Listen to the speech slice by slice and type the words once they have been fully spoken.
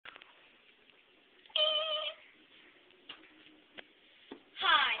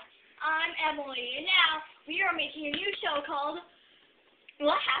Emily, and now we are making a new show called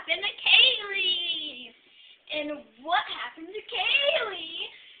What Happened to Kaylee? And what happened to Kaylee?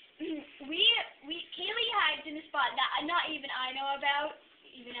 Kaylee hides in a spot that not even I know about.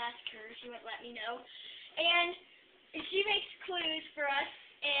 Even asked her, she wouldn't let me know. And she makes clues for us,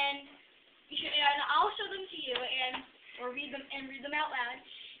 and I'll show them to you, or read them out loud.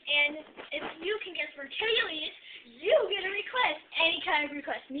 And if you can guess where Kaylee is, you get a request. Any kind of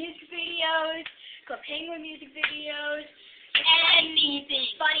request. Music videos, Penguin music videos, anything.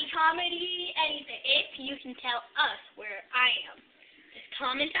 Funny comedy, anything. If you can tell us where I am. Just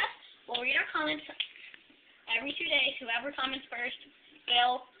comment us. We'll read our comments every 2 days. Whoever comments first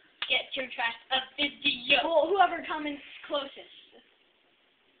will get your trash a video. Well, whoever comments closest.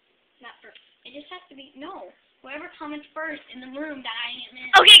 Not first. It just has to be, no. Whoever comments first in the room that I am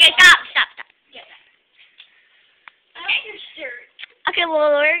in. Okay, guys, stop. Get that. Okay. Your shirt. Okay,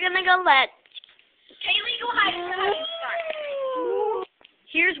 well, we're gonna go let Kaylee go hide in the front.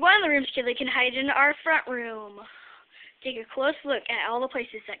 Here's one of the rooms Kaylee can hide in, our front room. Take a close look at all the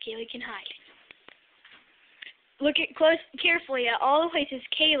places that Kaylee can hide. Look carefully at all the places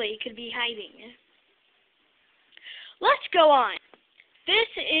Kaylee could be hiding. Let's go on. This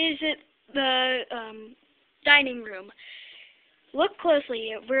is the dining room. Look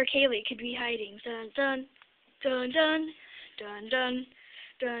closely at where Kaylee could be hiding. Dun dun dun dun dun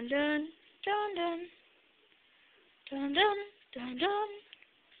dun dun dun dun dun dun dun dun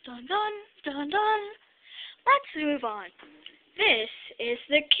dun dun dun dun. Let's move on. This is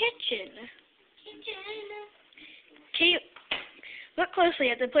the kitchen. Look closely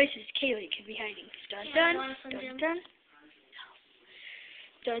at the places Kaylee could be hiding. Dun dun dun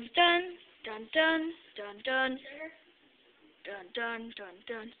dun dun dun dun dun dun dun dun dun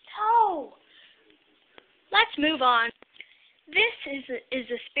dun. Oh, let's move on. This is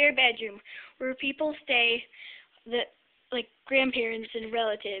a spare bedroom where people stay, like grandparents and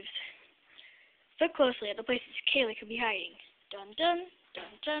relatives. Look closely at the places Kaylee could be hiding. Dun dun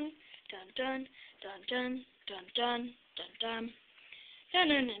dun dun dun dun dun dun dun dun dun dun. Dun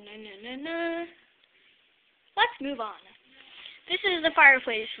dun dun dun dun dun. Let's move on. This is the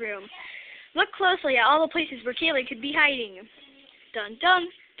fireplace room. Look closely at all the places where Kaylee could be hiding. Dun dun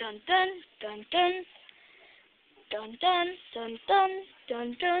dun dun dun dun dun dun dun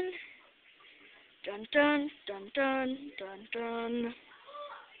dun dun dun dun dun dun dun dun.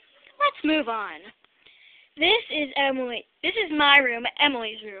 Let's move on. This is my room,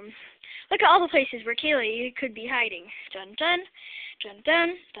 Emily's room. Look at all the places where Kaylee could be hiding. Dun dun dun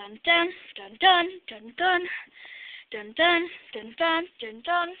dun dun dun dun dun dun dun dun dun dun dun dun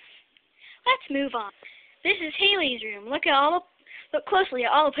dun. Let's move on. This is Haley's room. Look closely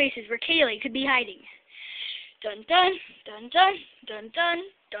at all the places where Kaylee could be hiding. Dun dun dun dun dun dun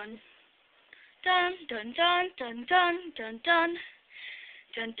dun dun dun dun dun dun dun dun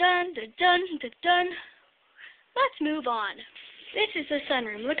dun dun dun dun dun dun. Let's move on. This is the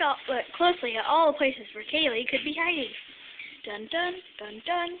sunroom. Look closely at all the places where Kaylee could be hiding. Dun dun dun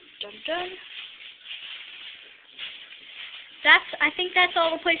dun dun dun. I think that's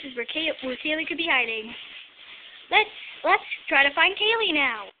all the places where Kaylee could be hiding. Let's try to find Kaylee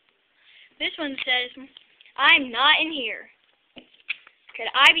now. This one says, I'm not in here. Could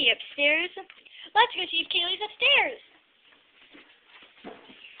I be upstairs? Let's go see if Kaylee's upstairs.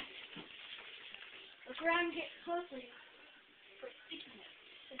 Look around closely.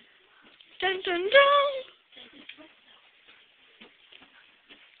 Dun dun dun.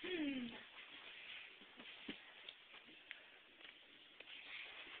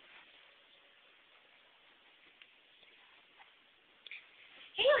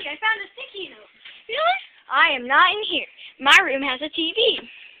 Haley, I found a sticky note. Really? I am not in here. My room has a TV.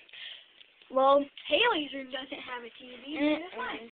 Well, Haley's room doesn't have a TV.